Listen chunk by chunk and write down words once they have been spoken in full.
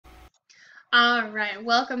All right,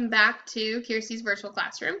 welcome back to Kiersti's virtual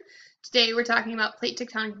classroom. Today we're talking about plate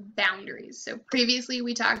tectonic boundaries. So previously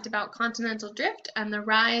we talked about continental drift and the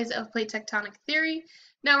rise of plate tectonic theory.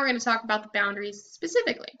 Now we're going to talk about the boundaries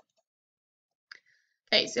specifically.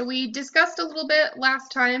 Okay, so we discussed a little bit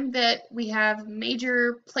last time that we have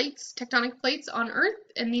major plates, tectonic plates on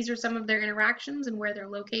Earth, and these are some of their interactions and where they're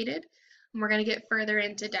located. And we're going to get further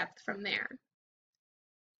into depth from there.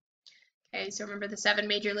 Okay, so remember the 7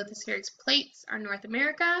 major lithospheric plates are North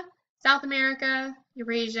America, South America,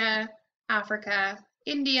 Eurasia, Africa,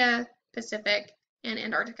 India, Pacific, and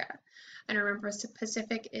Antarctica. And remember, the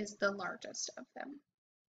Pacific is the largest of them.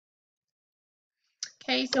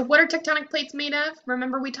 Okay, so what are tectonic plates made of?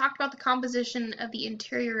 Remember, we talked about the composition of the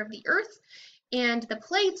interior of the Earth, and the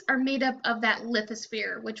plates are made up of that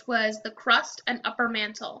lithosphere, which was the crust and upper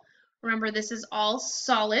mantle. Remember, this is all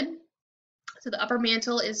solid. So the upper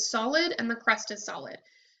mantle is solid and the crust is solid.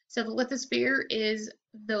 So the lithosphere is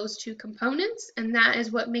those two components, and that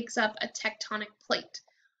is what makes up a tectonic plate.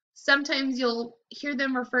 Sometimes you'll hear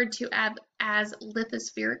them referred to as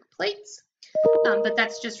lithospheric plates, but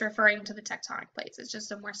that's just referring to the tectonic plates. It's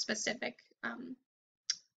just a more specific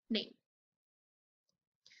name.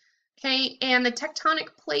 Okay, and the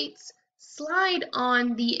tectonic plates slide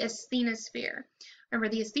on the asthenosphere. Remember,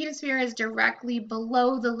 the asthenosphere is directly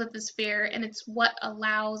below the lithosphere, and it's what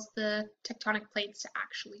allows the tectonic plates to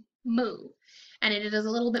actually move. And it is a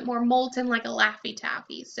little bit more molten, like a Laffy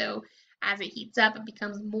Taffy. So as it heats up, it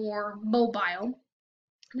becomes more mobile.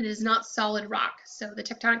 And it is not solid rock. So the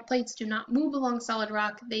tectonic plates do not move along solid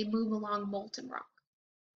rock. They move along molten rock,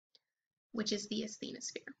 which is the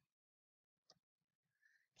asthenosphere.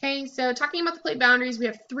 Okay, so talking about the plate boundaries, we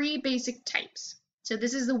have 3 basic types. So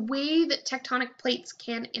this is the way that tectonic plates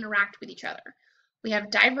can interact with each other. We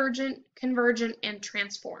have divergent, convergent, and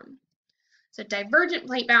transform. So divergent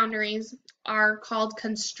plate boundaries are called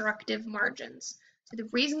constructive margins. So the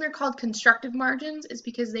reason they're called constructive margins is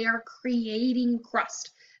because they are creating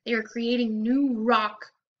crust. They are creating new rock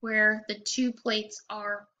where the 2 plates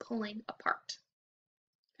are pulling apart.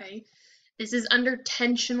 Okay, this is under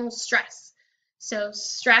tensional stress. So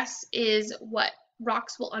stress is what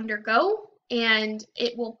rocks will undergo, and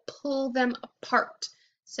it will pull them apart.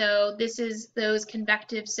 So this is those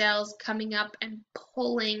convective cells coming up and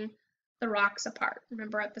pulling the rocks apart.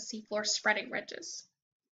 Remember, at the seafloor spreading ridges.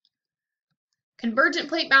 Convergent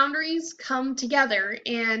plate boundaries come together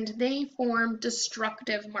and they form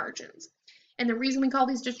destructive margins. And the reason we call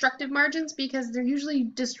these destructive margins because they're usually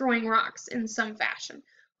destroying rocks in some fashion.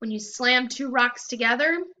 When you slam 2 rocks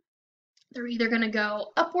together, they're either going to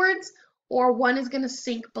go upwards or one is going to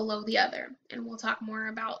sink below the other. And we'll talk more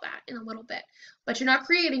about that in a little bit. But you're not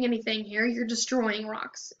creating anything here. You're destroying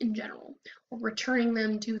rocks in general or returning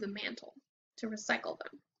them to the mantle to recycle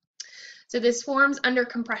them. So this forms under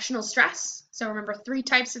compressional stress. So remember 3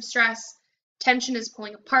 types of stress. Tension is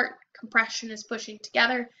pulling apart, compression is pushing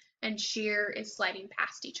together, and shear is sliding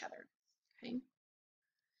past each other. Okay.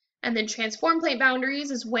 And then transform plate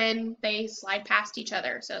boundaries is when they slide past each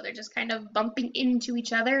other. So they're just kind of bumping into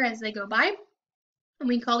each other as they go by. And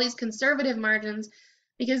we call these conservative margins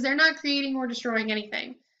because they're not creating or destroying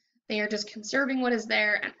anything. They are just conserving what is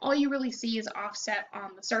there, and all you really see is offset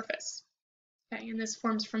on the surface. Okay, and this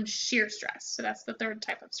forms from shear stress. So that's the 3rd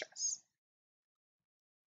type of stress.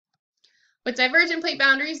 With divergent plate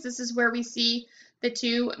boundaries, this is where we see the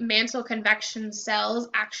 2 mantle convection cells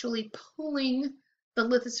actually pulling the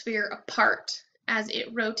lithosphere apart as it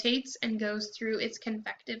rotates and goes through its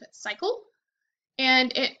convective cycle,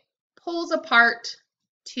 and it pulls apart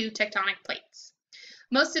 2 tectonic plates.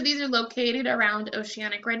 Most of these are located around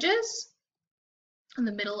oceanic ridges in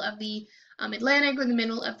the middle of the Atlantic or the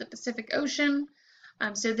middle of the Pacific Ocean.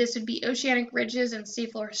 So this would be oceanic ridges and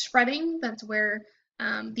seafloor spreading. That's where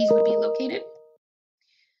these would be located.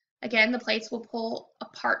 Again, the plates will pull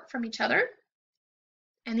apart from each other.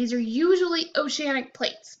 And these are usually oceanic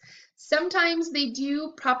plates. Sometimes they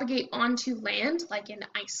do propagate onto land, like in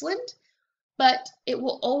Iceland, but it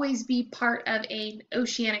will always be part of an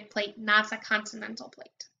oceanic plate, not a continental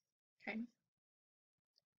plate. Okay.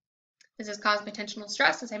 This is caused by tensional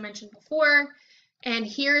stress, as I mentioned before, and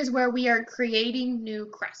here is where we are creating new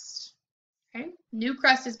crust. Okay. New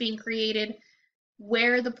crust is being created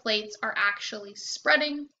where the plates are actually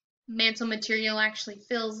spreading. Mantle material actually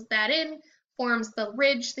fills that in, forms the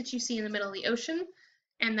ridge that you see in the middle of the ocean,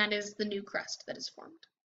 and that is the new crust that is formed.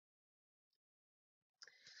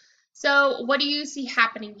 So what do you see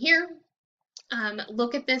happening here?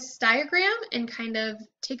 Look at this diagram and kind of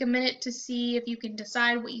take a minute to see if you can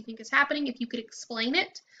decide what you think is happening, if you could explain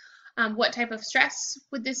it. What type of stress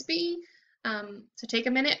would this be? So take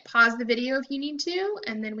a minute, pause the video if you need to,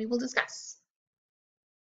 and then we will discuss.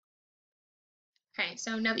 Okay,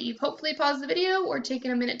 so now that you've hopefully paused the video or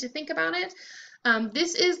taken a minute to think about it,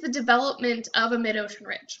 this is the development of a mid-ocean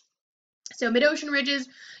ridge. So mid-ocean ridges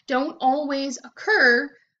don't always occur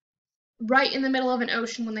right in the middle of an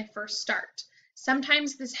ocean when they first start.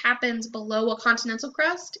 Sometimes this happens below a continental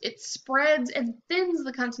crust. It spreads and thins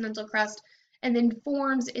the continental crust and then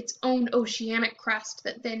forms its own oceanic crust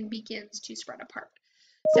that then begins to spread apart.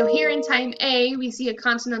 So here in time A, we see a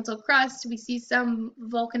continental crust. We see some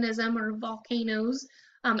volcanism or volcanoes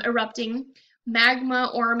erupting.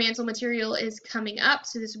 Magma or mantle material is coming up.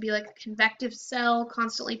 So this would be like a convective cell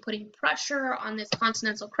constantly putting pressure on this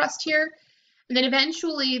continental crust here. And then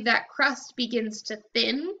eventually that crust begins to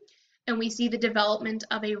thin, and we see the development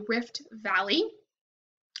of a rift valley,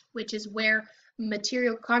 which is where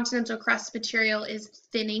material, continental crust material is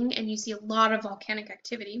thinning, and you see a lot of volcanic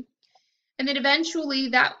activity. And then eventually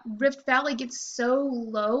that rift valley gets so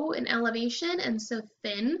low in elevation and so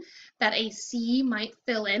thin that a sea might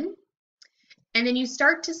fill in. And then you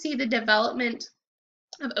start to see the development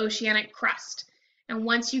of oceanic crust. And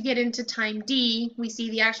once you get into time D, we see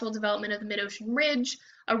the actual development of the mid-ocean ridge,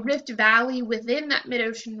 a rift valley within that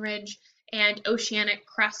mid-ocean ridge, and oceanic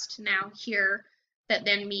crust now here that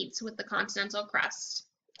then meets with the continental crust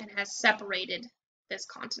and has separated this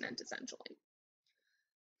continent essentially.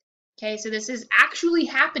 Okay, so this is actually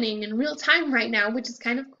happening in real time right now, which is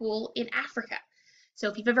kind of cool, in Africa. So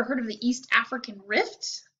if you've ever heard of the East African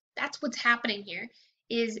Rift, that's what's happening here,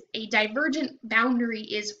 is a divergent boundary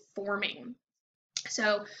is forming.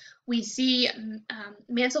 So we see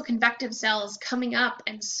mantle convective cells coming up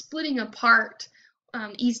and splitting apart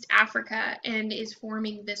East Africa and is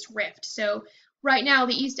forming this rift. So right now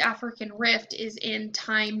the East African Rift is in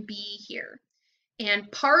time B here.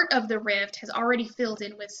 And part of the rift has already filled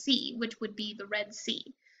in with sea, which would be the Red Sea.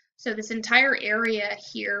 So this entire area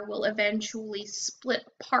here will eventually split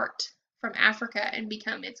apart from Africa and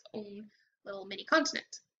become its own little mini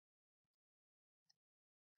continent.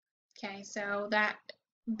 Okay, so that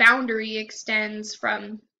boundary extends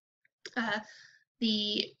from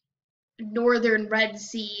the northern Red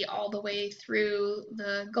Sea all the way through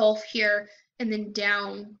the Gulf here and then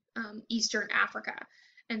down eastern Africa.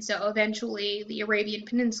 And so eventually the Arabian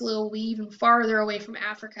Peninsula will be even farther away from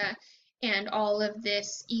Africa, and all of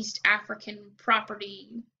this East African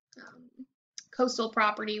property, coastal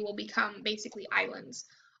property, will become basically islands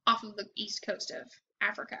off of the east coast of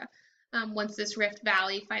Africa. Once this Rift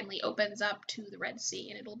Valley finally opens up to the Red Sea,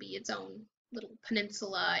 and it'll be its own little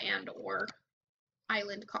peninsula and or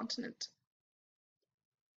island continent.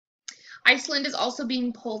 Iceland is also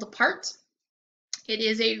being pulled apart. It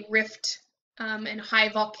is a rift and high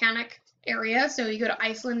volcanic area, so you go to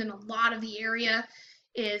Iceland and a lot of the area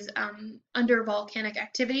is under volcanic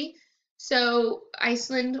activity. So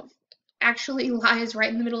Iceland actually lies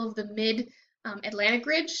right in the middle of the mid-Atlantic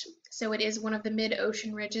ridge. So it is one of the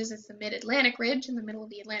mid-ocean ridges. It's the mid-Atlantic ridge in the middle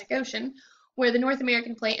of the Atlantic Ocean, where the North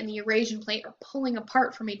American plate and the Eurasian plate are pulling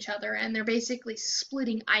apart from each other, and they're basically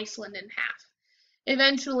splitting Iceland in half.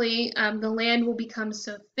 Eventually, the land will become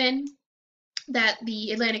so thin that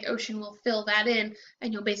the Atlantic Ocean will fill that in,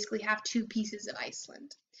 and you'll basically have two pieces of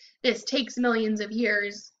Iceland. This takes millions of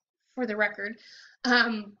years, for the record,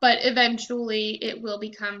 but eventually it will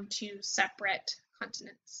become two separate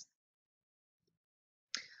continents.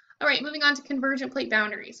 All right, moving on to convergent plate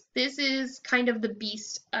boundaries. This is kind of the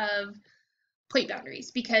beast of plate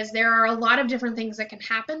boundaries because there are a lot of different things that can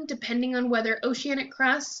happen depending on whether oceanic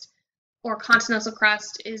crust or continental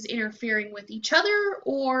crust is interfering with each other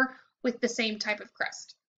or with the same type of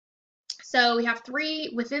crust. So we have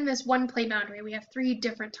three, within this one plate boundary, we have three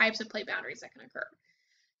different types of plate boundaries that can occur.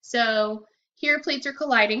 So here plates are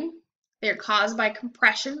colliding. They're caused by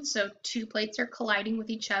compression, so two plates are colliding with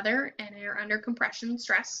each other and are under compression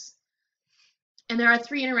stress. And there are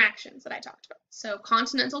three interactions that I talked about. So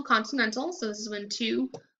continental, continental, so this is when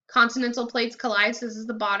two continental plates collide, so this is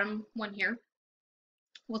the bottom one here.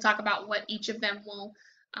 We'll talk about what each of them will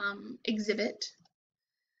exhibit.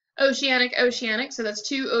 Oceanic, oceanic, so that's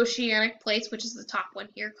two oceanic plates, which is the top one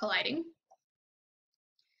here, colliding.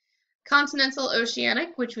 Continental,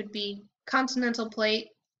 oceanic, which would be continental plate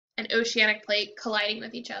and oceanic plate colliding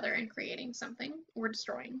with each other and creating something or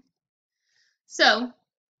destroying. So,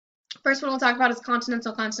 first one we'll talk about is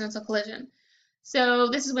continental-continental collision. So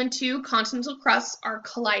this is when two continental crusts are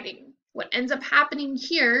colliding. What ends up happening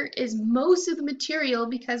here is most of the material,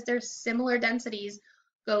 because they're similar densities,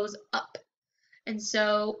 goes up. And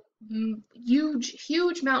so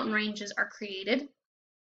huge mountain ranges are created.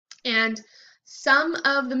 And Some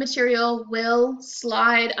of the material will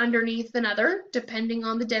slide underneath another, depending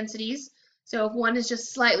on the densities. So if one is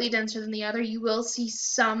just slightly denser than the other, you will see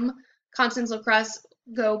some continental crust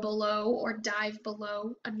go below or dive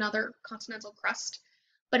below another continental crust.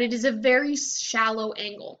 But it is a very shallow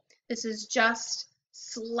angle. This is just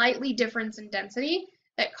slightly difference in density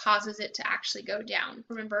that causes it to actually go down.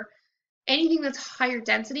 Remember, anything that's higher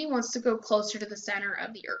density wants to go closer to the center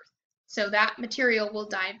of the Earth. So that material will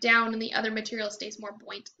dive down and the other material stays more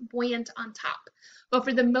buoyant on top. But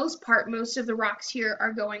for the most part, most of the rocks here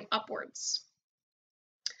are going upwards.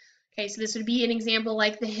 Okay, so this would be an example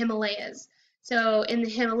like the Himalayas. So in the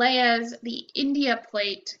Himalayas, the India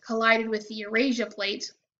plate collided with the Eurasia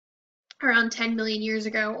plate around 10 million years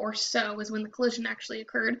ago or so is when the collision actually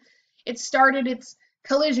occurred. It started its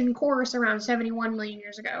collision course around 71 million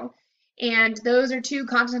years ago. And those are two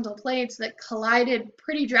continental plates that collided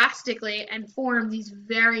pretty drastically and formed these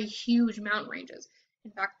very huge mountain ranges.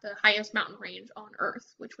 In fact, the highest mountain range on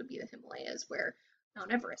Earth, which would be the Himalayas, where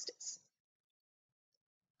Mount Everest is.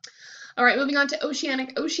 All right, moving on to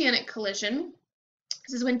oceanic collision.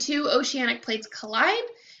 This is when two oceanic plates collide,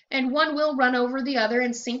 and one will run over the other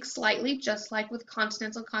and sink slightly, just like with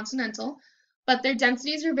continental, but their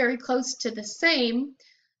densities are very close to the same,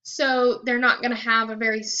 so they're not going to have a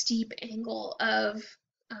very steep angle of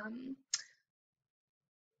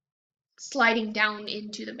sliding down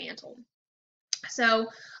into the mantle. So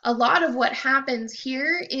a lot of what happens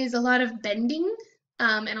here is a lot of bending,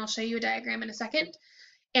 and I'll show you a diagram in a second,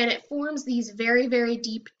 and it forms these very, very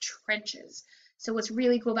deep trenches. So what's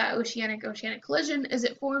really cool about oceanic collision is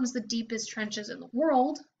it forms the deepest trenches in the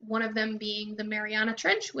world, one of them being the Mariana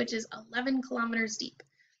Trench, which is 11 kilometers deep.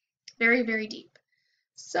 Very, very deep.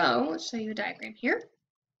 So let's show you a diagram here.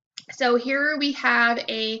 So here we have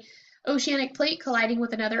a oceanic plate colliding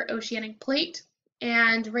with another oceanic plate,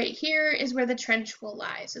 and right here is where the trench will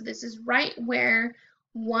lie. So this is right where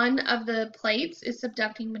one of the plates is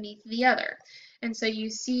subducting beneath the other. And so you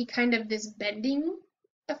see kind of this bending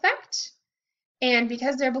effect. And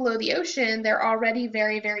because they're below the ocean, they're already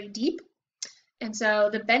very, very deep. And so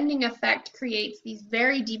the bending effect creates these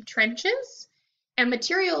very deep trenches, and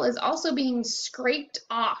material is also being scraped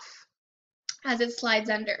off as it slides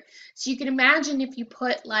under. So you can imagine if you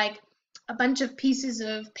put like a bunch of pieces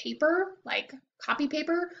of paper, like copy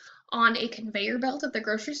paper, on a conveyor belt at the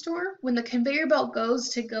grocery store, when the conveyor belt goes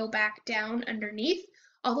to go back down underneath,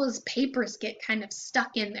 all those papers get kind of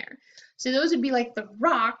stuck in there. So those would be like the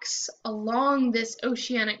rocks along this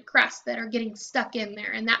oceanic crust that are getting stuck in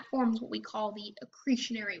there, and that forms what we call the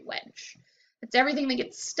accretionary wedge. It's everything that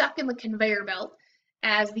gets stuck in the conveyor belt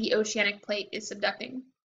as the oceanic plate is subducting.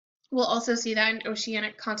 We'll also see that in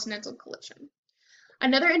oceanic continental collision.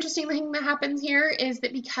 Another interesting thing that happens here is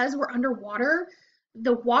that because we're underwater,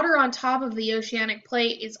 the water on top of the oceanic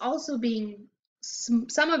plate is also being,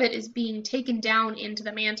 some of it is being taken down into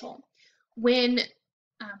the mantle. When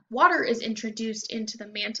water is introduced into the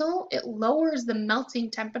mantle, it lowers the melting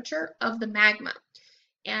temperature of the magma.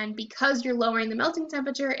 And because you're lowering the melting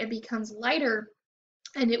temperature, it becomes lighter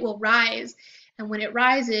and it will rise. And when it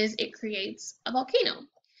rises, it creates a volcano.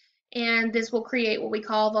 And this will create what we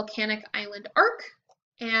call volcanic island arc.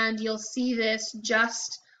 And you'll see this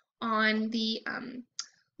just on the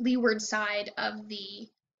leeward side of the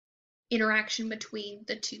interaction between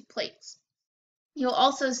the two plates. You'll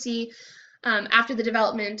also see after the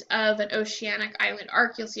development of an oceanic island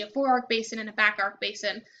arc, you'll see a fore-arc basin and a back-arc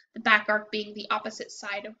basin, the back-arc being the opposite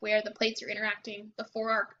side of where the plates are interacting, the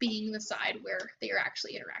fore-arc being the side where they are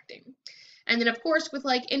actually interacting. And then, of course, with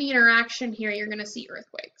like any interaction here, you're going to see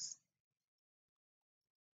earthquakes.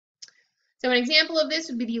 So an example of this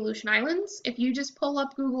would be the Aleutian Islands. If you just pull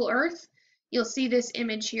up Google Earth, you'll see this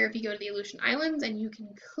image here if you go to the Aleutian Islands, and you can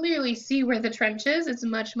clearly see where the trench is. It's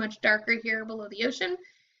much, much darker here below the ocean.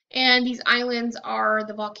 And these islands are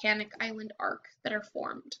the volcanic island arc that are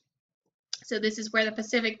formed. So this is where the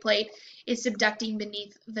Pacific plate is subducting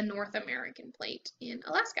beneath the North American plate in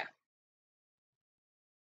Alaska.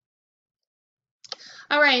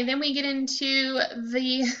 All right, then we get into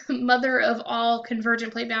the mother of all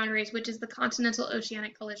convergent plate boundaries, which is the continental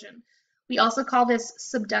oceanic collision. We also call this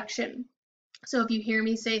subduction. So if you hear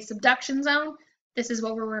me say subduction zone, this is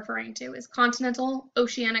what we're referring to, is continental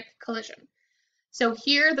oceanic collision. So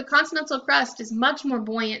here, the continental crust is much more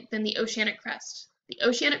buoyant than the oceanic crust. The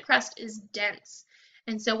oceanic crust is dense.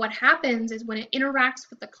 And so what happens is when it interacts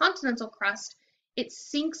with the continental crust, it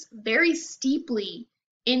sinks very steeply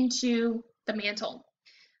into the mantle.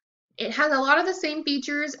 It has a lot of the same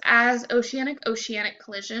features as oceanic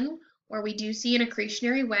collision, where we do see an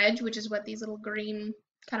accretionary wedge, which is what these little green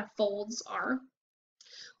kind of folds are.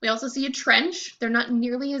 We also see a trench. They're not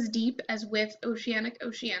nearly as deep as with oceanic,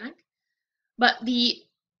 but the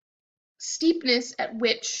steepness at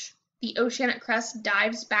which the oceanic crust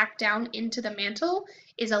dives back down into the mantle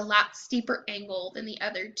is a lot steeper angle than the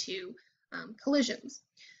other two collisions.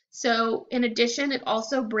 So in addition, it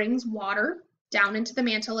also brings water down into the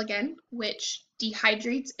mantle again, which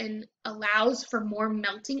dehydrates and allows for more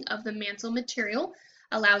melting of the mantle material,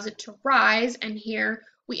 allows it to rise, and here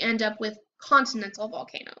we end up with continental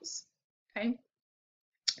volcanoes. Okay,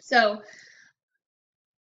 so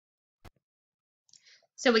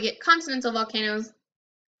we get continental volcanoes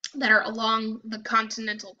that are along the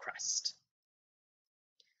continental crust.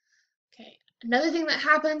 Okay, another thing that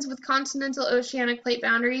happens with continental oceanic plate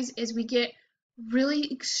boundaries is we get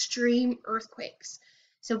really extreme earthquakes.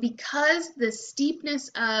 So because the steepness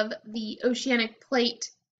of the oceanic plate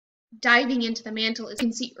diving into the mantle, you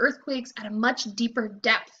can see earthquakes at a much deeper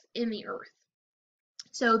depth in the earth.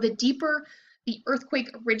 So the deeper the earthquake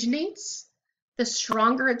originates, the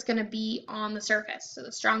stronger it's going to be on the surface. So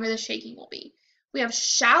the stronger the shaking will be. We have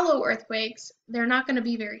shallow earthquakes, they're not going to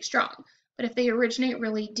be very strong. But if they originate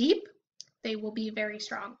really deep, they will be very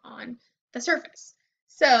strong on the surface.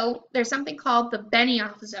 So there's something called the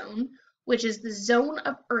Benioff zone, which is the zone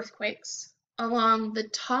of earthquakes along the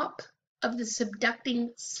top of the subducting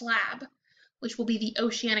slab, which will be the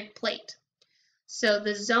oceanic plate. So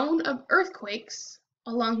the zone of earthquakes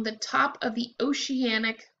along the top of the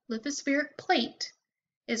oceanic lithospheric plate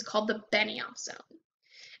is called the Benioff zone.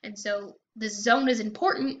 And so this zone is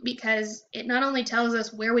important because it not only tells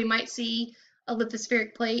us where we might see a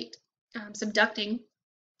lithospheric plate subducting,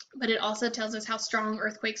 but it also tells us how strong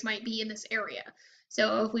earthquakes might be in this area.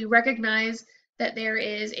 So if we recognize that there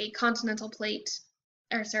is a continental plate,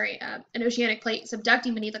 or sorry, an oceanic plate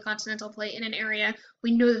subducting beneath a continental plate in an area,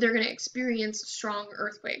 we know that they're going to experience strong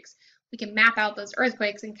earthquakes. We can map out those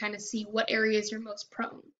earthquakes and kind of see what areas are most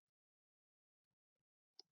prone.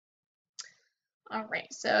 All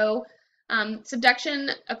right, so subduction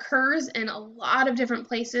occurs in a lot of different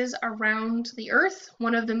places around the Earth.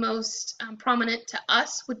 One of the most prominent to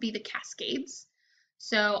us would be the Cascades.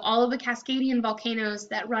 So all of the Cascadian volcanoes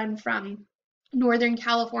that run from Northern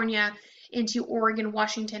California into Oregon,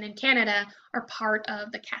 Washington, and Canada are part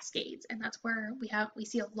of the Cascades, and that's where we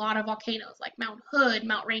see a lot of volcanoes like Mount Hood,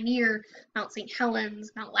 Mount Rainier, Mount St.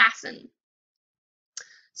 Helens, Mount Lassen.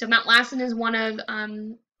 So Mount Lassen is one of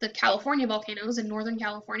the California volcanoes in Northern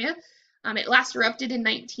California. It last erupted in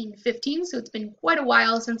 1915, so it's been quite a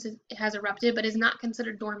while since it has erupted, but is not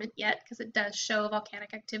considered dormant yet because it does show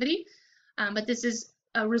volcanic activity. But this is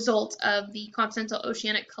a result of the continental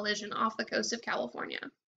oceanic collision off the coast of California.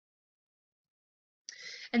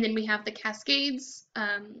 And then we have the Cascades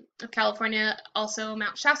of California, also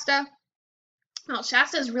Mount Shasta. Mount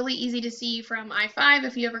Shasta is really easy to see from I-5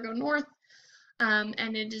 if you ever go north, and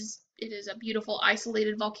it is a beautiful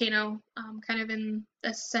isolated volcano, kind of in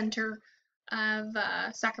the center of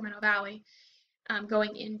Sacramento Valley,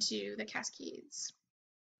 going into the Cascades.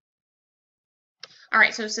 All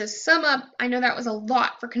right, so to sum up, I know that was a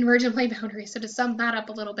lot for convergent plate boundaries, so to sum that up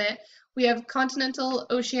a little bit, we have continental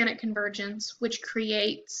oceanic convergence, which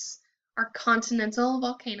creates our continental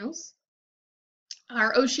volcanoes.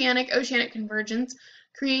 Our oceanic convergence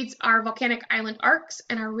creates our volcanic island arcs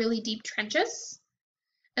and our really deep trenches.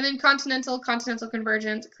 And then continental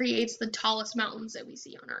convergence creates the tallest mountains that we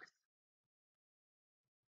see on Earth.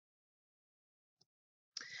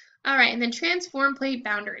 All right, and then transform plate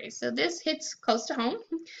boundaries. So this hits close to home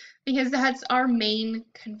because that's our main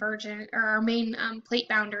convergent, or our main plate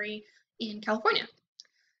boundary in California.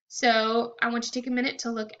 So I want you to take a minute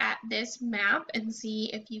to look at this map and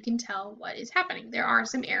see if you can tell what is happening. There are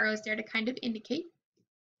some arrows there to kind of indicate,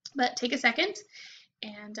 but take a second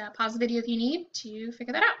and pause the video if you need to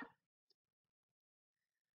figure that out.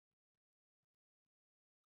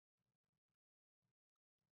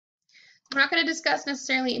 We're not going to discuss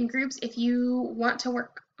necessarily in groups. If you want to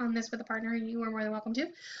work on this with a partner, you are more than welcome to.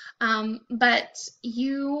 But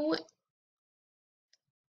you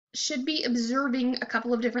should be observing a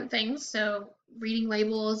couple of different things. So reading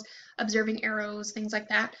labels, observing arrows, things like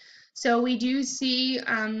that. So we do see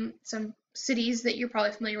some cities that you're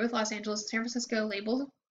probably familiar with, Los Angeles, San Francisco, labeled.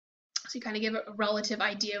 So you kind of give a relative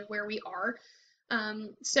idea of where we are.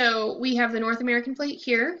 So we have the North American plate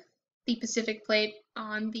here, the Pacific plate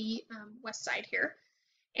on the west side here.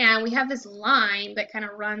 And we have this line that kind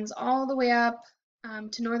of runs all the way up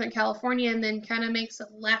to Northern California and then kind of makes a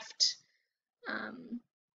left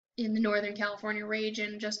in the Northern California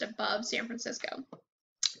region just above San Francisco,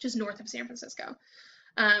 just north of San Francisco.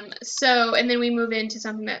 And then we move into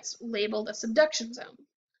something that's labeled a subduction zone.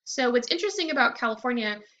 So what's interesting about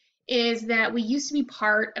California is that we used to be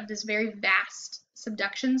part of this very vast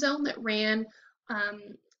subduction zone that ran um,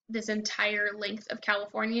 this entire length of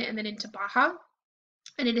California and then into Baja.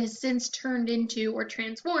 And it has since turned into or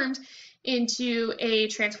transformed into a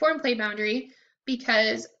transformed plate boundary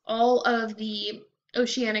because all of the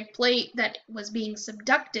oceanic plate that was being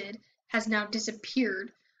subducted has now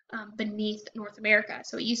disappeared beneath North America.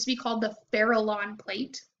 So it used to be called the Farallon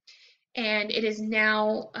Plate, and it is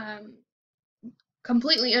now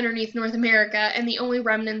completely underneath North America, and the only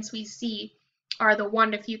remnants we see are the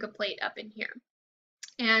Juan de Fuca Plate up in here.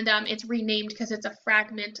 And it's renamed because it's a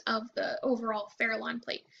fragment of the overall Farallon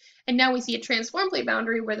Plate. And now we see a transformed plate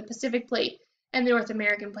boundary where the Pacific Plate and the North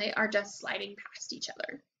American Plate are just sliding past each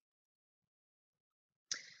other.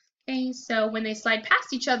 Okay, so when they slide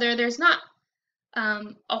past each other, there's not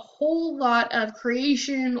a whole lot of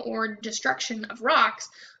creation or destruction of rocks,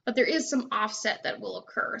 but there is some offset that will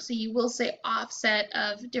occur. So you will say offset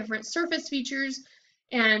of different surface features,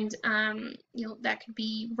 and that could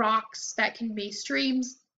be rocks, that can be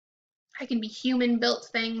streams, that can be human-built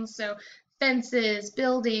things, so fences,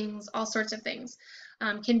 buildings, all sorts of things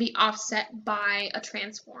can be offset by a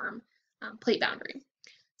transform plate boundary.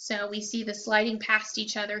 So we see the sliding past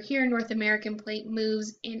each other. Here, North American plate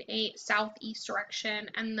moves in a southeast direction,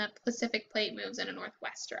 and the Pacific plate moves in a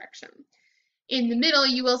northwest direction. In the middle,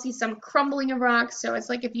 you will see some crumbling of rocks. So it's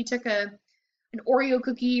like if you took an Oreo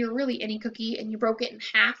cookie, or really any cookie, and you broke it in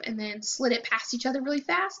half and then slid it past each other really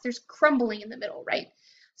fast, there's crumbling in the middle, right?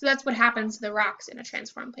 So that's what happens to the rocks in a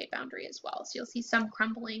transformed plate boundary as well. So you'll see some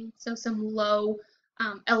crumbling, so some low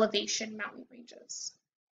elevation mountain ranges.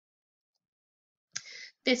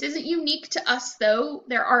 This isn't unique to us, though.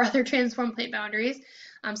 There are other transformed plate boundaries.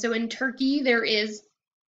 So in Turkey, there is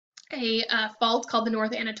a fault called the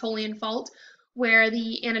North Anatolian Fault, where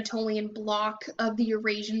the Anatolian block of the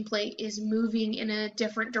Eurasian plate is moving in a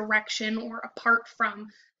different direction or apart from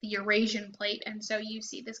the Eurasian plate. And so you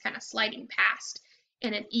see this kind of sliding past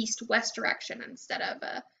in an east-west direction instead of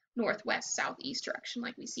a northwest-southeast direction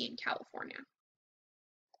like we see in California.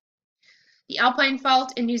 The Alpine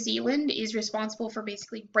Fault in New Zealand is responsible for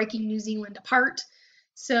basically breaking New Zealand apart.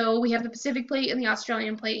 So we have the Pacific Plate and the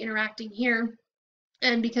Australian Plate interacting here.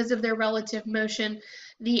 And because of their relative motion,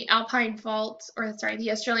 the Alpine Fault,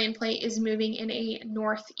 the Australian Plate is moving in a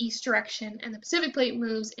northeast direction, and the Pacific Plate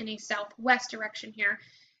moves in a southwest direction here.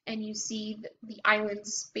 And you see the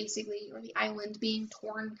islands basically, or the island being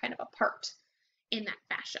torn kind of apart in that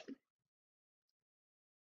fashion.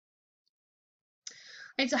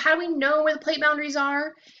 Right, so how do we know where the plate boundaries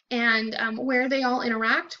are and where they all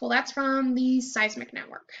interact? Well, that's from the seismic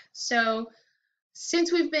network. So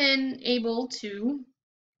since we've been able to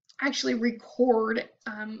actually record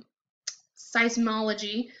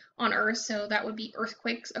seismology on Earth, so that would be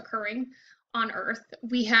earthquakes occurring on Earth,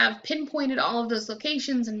 we have pinpointed all of those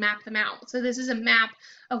locations and mapped them out. So this is a map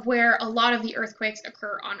of where a lot of the earthquakes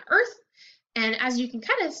occur on Earth. And as you can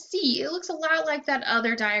kind of see, it looks a lot like that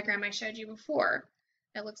other diagram I showed you before.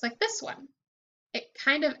 It looks like this one. It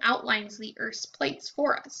kind of outlines the Earth's plates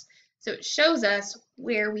for us. So it shows us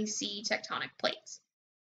where we see tectonic plates.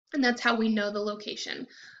 And that's how we know the location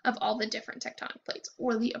of all the different tectonic plates,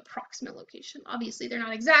 or the approximate location. Obviously, they're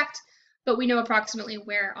not exact, but we know approximately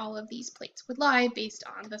where all of these plates would lie based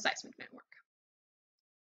on the seismic network.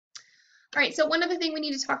 All right, so one other thing we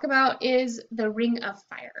need to talk about is the ring of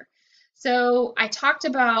fire. So I talked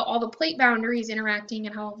about all the plate boundaries interacting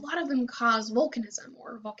and how a lot of them cause volcanism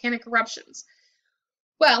or volcanic eruptions.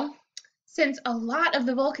 Well, since a lot of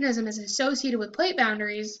the volcanism is associated with plate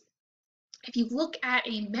boundaries, if you look at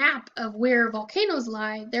a map of where volcanoes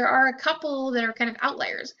lie, there are a couple that are kind of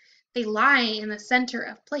outliers. They lie in the center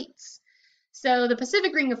of plates. So the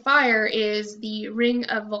Pacific Ring of Fire is the ring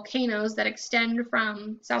of volcanoes that extend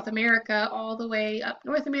from South America all the way up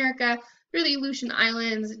North America, through the Aleutian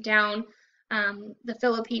Islands, down the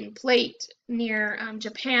Philippine Plate near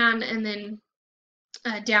Japan, and then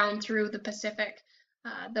down through the Pacific,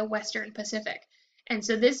 the Western Pacific. And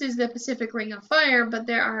so this is the Pacific Ring of Fire, but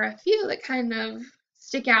there are a few that kind of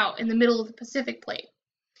stick out in the middle of the Pacific Plate.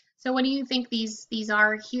 So what do you think these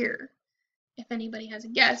are here? If anybody has a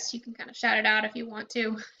guess, you can kind of shout it out if you want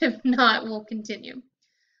to. If not, we'll continue.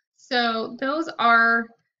 So those are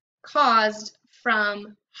caused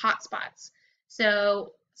from hotspots.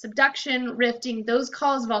 So subduction, rifting, those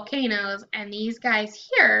cause volcanoes, and these guys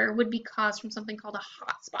here would be caused from something called a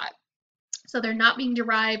hotspot. So they're not being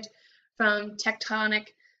derived from tectonic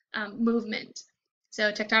movement.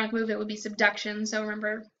 So tectonic movement would be subduction. So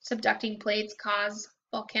remember, subducting plates cause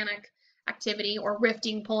volcanic activity, or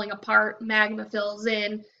rifting, pulling apart, magma fills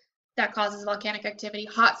in, that causes volcanic activity.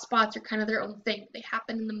 Hot spots are kind of their own thing. They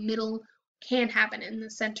happen in the middle, can happen in the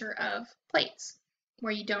center of plates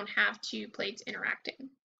where you don't have two plates interacting.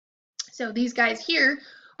 So these guys here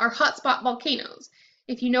are hotspot volcanoes.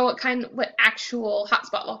 If you know what actual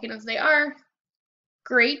hotspot volcanoes they are,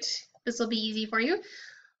 great. This will be easy for you.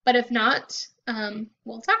 But if not,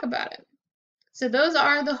 we'll talk about it. So those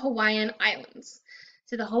are the Hawaiian Islands.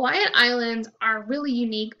 So the Hawaiian Islands are really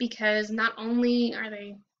unique because not only are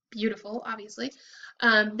they beautiful, obviously,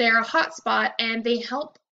 they're a hotspot and they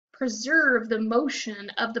help preserve the motion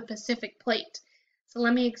of the Pacific Plate. So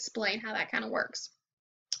let me explain how that kind of works.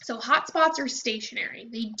 So hotspots are stationary.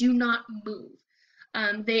 They do not move.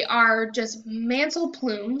 They are just mantle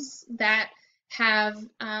plumes that have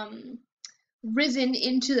risen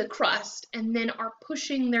into the crust and then are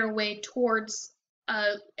pushing their way towards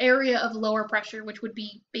an area of lower pressure, which would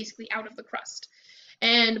be basically out of the crust.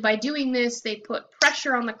 And by doing this, they put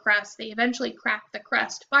pressure on the crust. They eventually crack the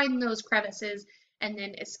crust, find those crevices, and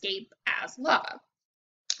then escape as lava.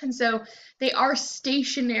 And so they are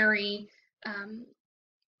stationary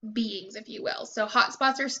beings, if you will. So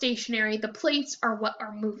hotspots are stationary. The plates are what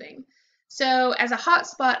are moving. So as a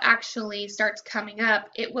hotspot actually starts coming up,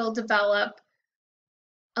 it will develop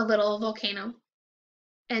a little volcano.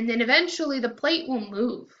 And then eventually the plate will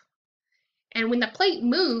move. And when the plate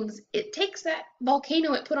moves, it takes that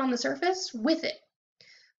volcano it put on the surface with it.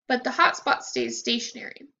 But the hotspot stays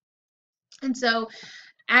stationary. And so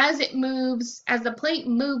as the plate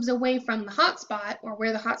moves away from the hotspot, or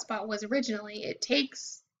where the hotspot was originally, it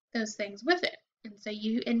takes those things with it. And so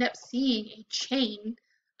you end up seeing a chain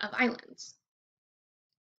of islands.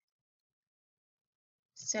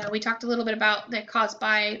 So we talked a little bit about that caused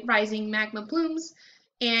by rising magma plumes,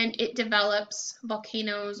 and it develops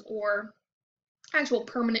volcanoes or actual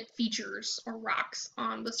permanent features or rocks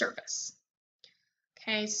on the surface.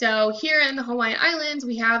 Okay, so here in the Hawaiian Islands,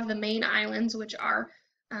 we have the main islands, which are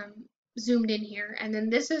zoomed in here, and then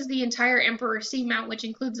this is the entire Emperor Seamount, which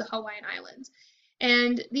includes the Hawaiian Islands.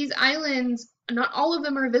 And these islands, not all of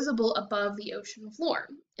them are visible above the ocean floor,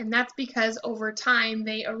 and that's because over time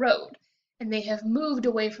they erode and they have moved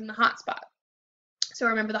away from the hotspot. So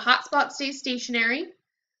remember, the hotspot stays stationary.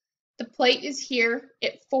 The plate is here.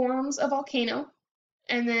 It forms a volcano,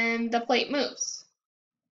 and then the plate moves.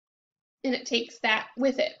 And it takes that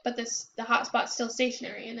with it, but the hotspot's still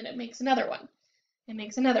stationary, and then it makes another one. It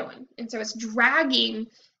makes another one. And so it's dragging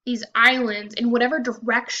these islands in whatever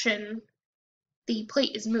direction the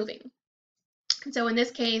plate is moving. And so in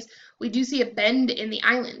this case, we do see a bend in the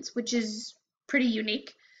islands, which is pretty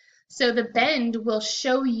unique. So the bend will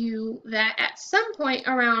show you that at some point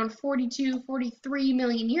around 42, 43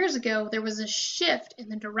 million years ago, there was a shift in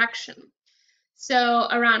the direction. So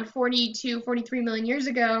around 42, 43 million years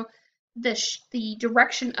ago, the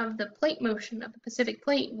direction of the plate motion of the Pacific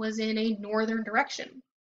Plate was in a northern direction.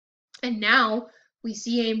 And now we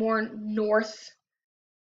see a more northwestern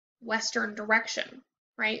direction,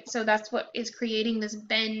 right? So that's what is creating this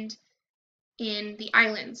bend in the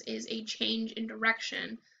islands, is a change in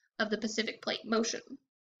direction of the Pacific Plate motion.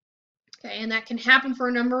 Okay, and that can happen for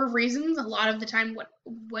a number of reasons. A lot of the time,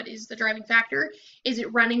 what is the driving factor? Is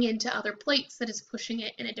it running into other plates that is pushing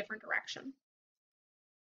it in a different direction?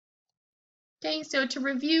 Okay, so to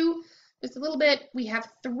review just a little bit, we have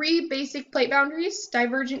three basic plate boundaries: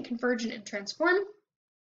 divergent, convergent, and transform.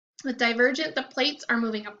 With divergent, the plates are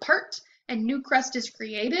moving apart and new crust is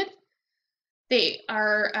created.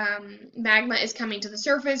 Magma is coming to the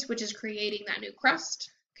surface, which is creating that new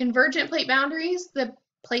crust. Convergent plate boundaries, the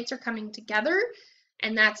plates are coming together,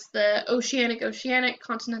 and that's the oceanic-oceanic,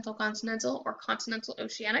 continental-continental, or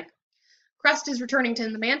continental-oceanic. Crust is returning to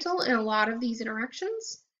the mantle in a lot of these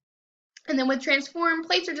interactions. And then with transform,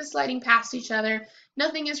 plates are just sliding past each other.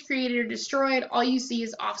 Nothing is created or destroyed. All you see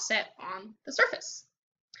is offset on the surface.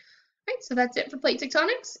 All right, so that's it for plate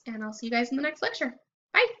tectonics, and I'll see you guys in the next lecture.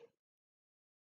 Bye!